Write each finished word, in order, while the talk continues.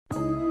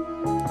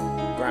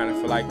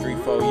grinding for like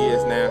 3-4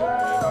 years now.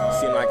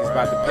 Seem like it's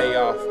about to pay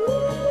off.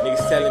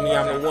 Niggas telling me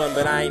I'm the one,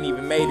 but I ain't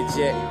even made it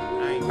yet.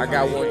 I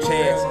got one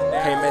chance,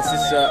 can't mess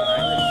this up.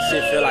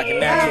 Shit feel like a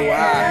natural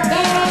high.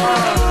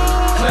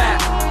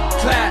 Clap,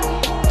 clap,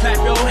 clap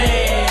your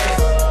hands.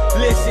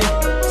 Listen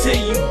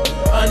till you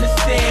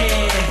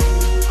understand.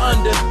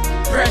 Under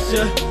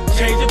pressure,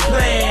 change of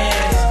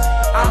plans.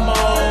 I'm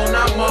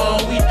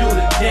on, we do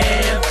the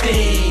damn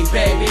thing,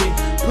 baby.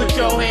 Put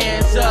your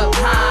hands up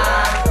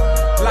high.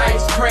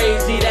 Life's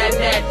crazy, that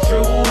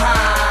natural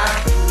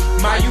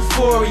high. My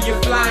euphoria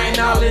flying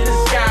all in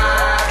the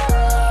sky.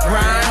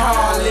 Grind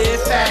hard,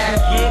 live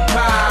fast, get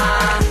by.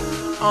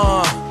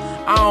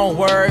 I don't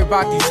worry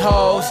about these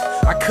hoes.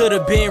 I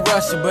could've been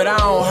Russian, but I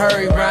don't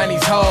hurry around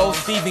these hoes.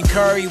 Stephen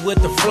Curry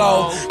with the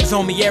flow. Cause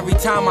on me every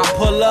time I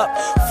pull up,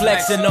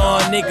 flexing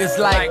on niggas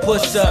like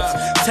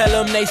push-ups. Tell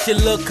them they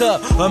should look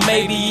up, or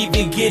maybe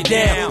even get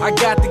down. I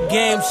got the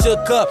game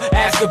shook up,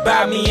 ask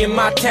about me in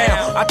my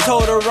town. I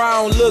told her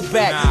I don't look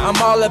back, I'm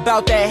all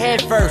about that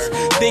head first.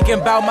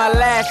 Thinking about my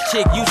last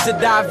chick, used to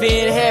dive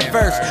in head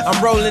first.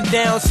 I'm rolling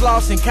down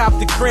Sloss and cop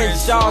the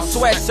Crenshaw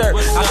sweatshirt.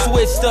 I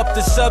switched up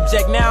the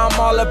subject, now I'm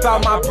all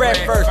about my breath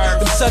first.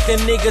 Them sucking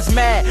niggas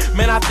mad,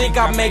 man, I think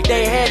I make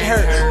they head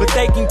hurt. But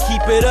they can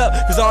keep it up,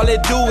 cause all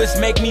it do is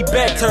make me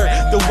better.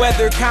 The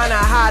weather kinda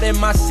hot in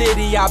my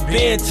city, I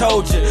been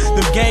told you.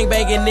 Them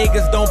gangbanging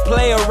niggas don't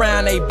play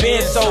around, they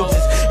been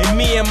soldiers. And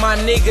me and my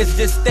niggas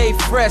just stay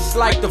fresh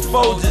like the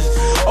Folgers.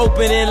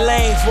 Opening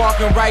lanes,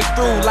 walking right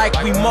through like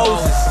we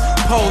Moses.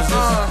 Poses.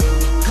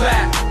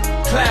 Clap,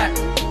 clap,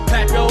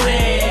 clap your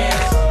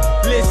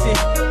hands. Listen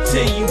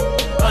till you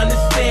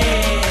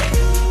understand.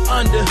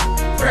 Under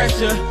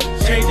pressure,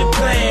 change of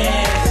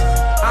plans.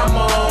 I'm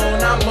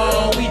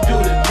on, we do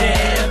the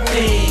damn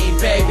thing,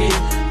 baby.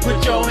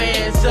 Put your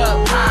hands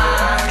up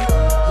high.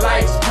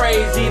 Life's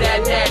crazy,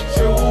 that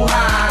natural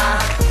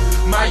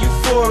high. My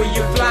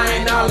euphoria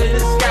flying all in the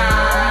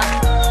sky.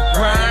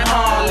 Grind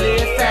hard,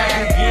 live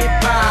fast,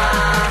 get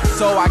by.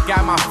 So I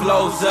got my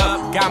flows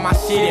up, got my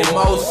shit in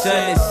motion.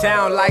 It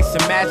sound like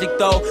some magic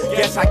though,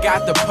 guess I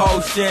got the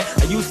potion.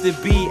 I used to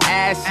be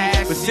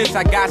ashy, but since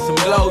I got some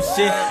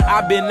lotion,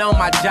 I've been on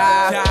my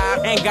job,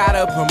 ain't got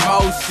a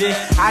promotion.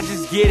 I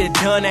just get it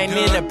done, ain't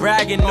into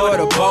bragging or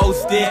the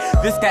boasting.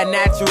 This that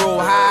natural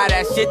high,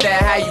 that shit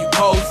that how you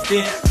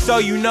posting. So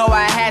you know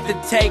I had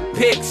to take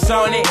pics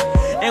on it,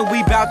 and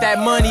we bout that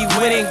money,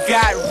 went and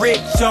got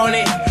rich on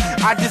it.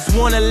 I just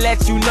wanna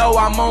let you know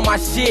I'm on my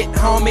shit,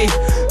 homie.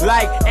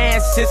 Like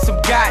answer some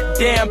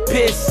goddamn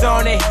piss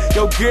on it.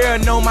 Your girl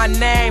know my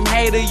name,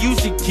 hater, you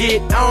should get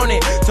on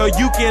it. So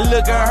you can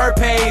look at her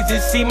page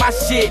and see my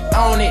shit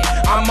on it.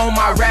 I'm on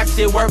my rap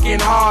shit, working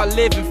hard,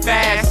 living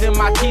fast. And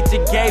my teacher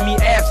gave me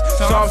F's,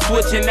 so I'm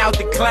switching out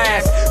the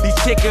class. These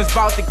chickens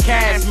bought the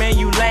cash, man,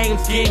 you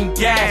lames getting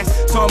gas.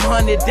 So I'm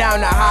hunted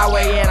down the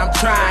highway and I'm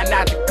trying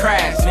not to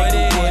crash.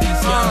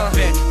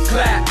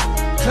 Clap,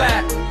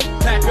 clap,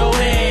 clap your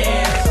hands.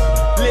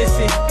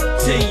 Listen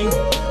till you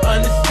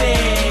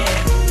understand.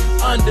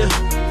 Under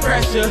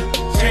pressure,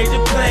 change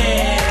of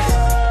plans.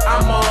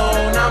 I'm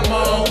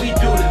on, we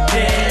do the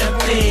damn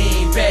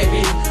thing,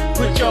 baby.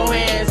 Put your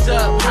hands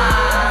up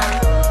high.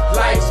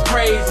 Life's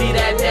crazy,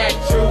 that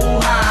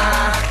natural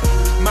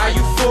high. My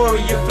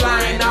euphoria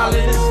flying all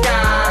in the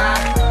sky.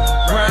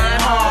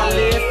 Grind hard,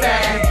 live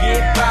fast,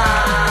 get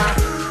by.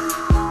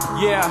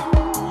 Yeah,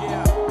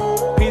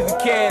 peas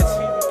and kids,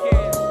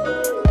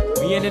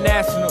 we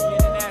international.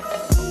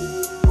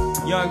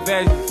 Young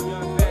Veggies,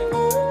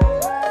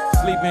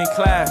 sleeping in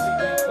class.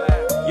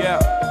 Yeah,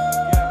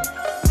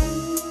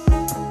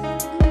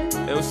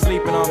 they was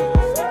sleeping on me.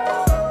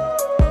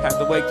 Have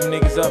to wake them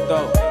niggas up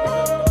though.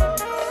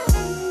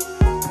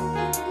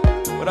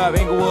 What up,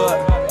 Inglewood,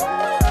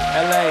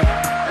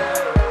 LA?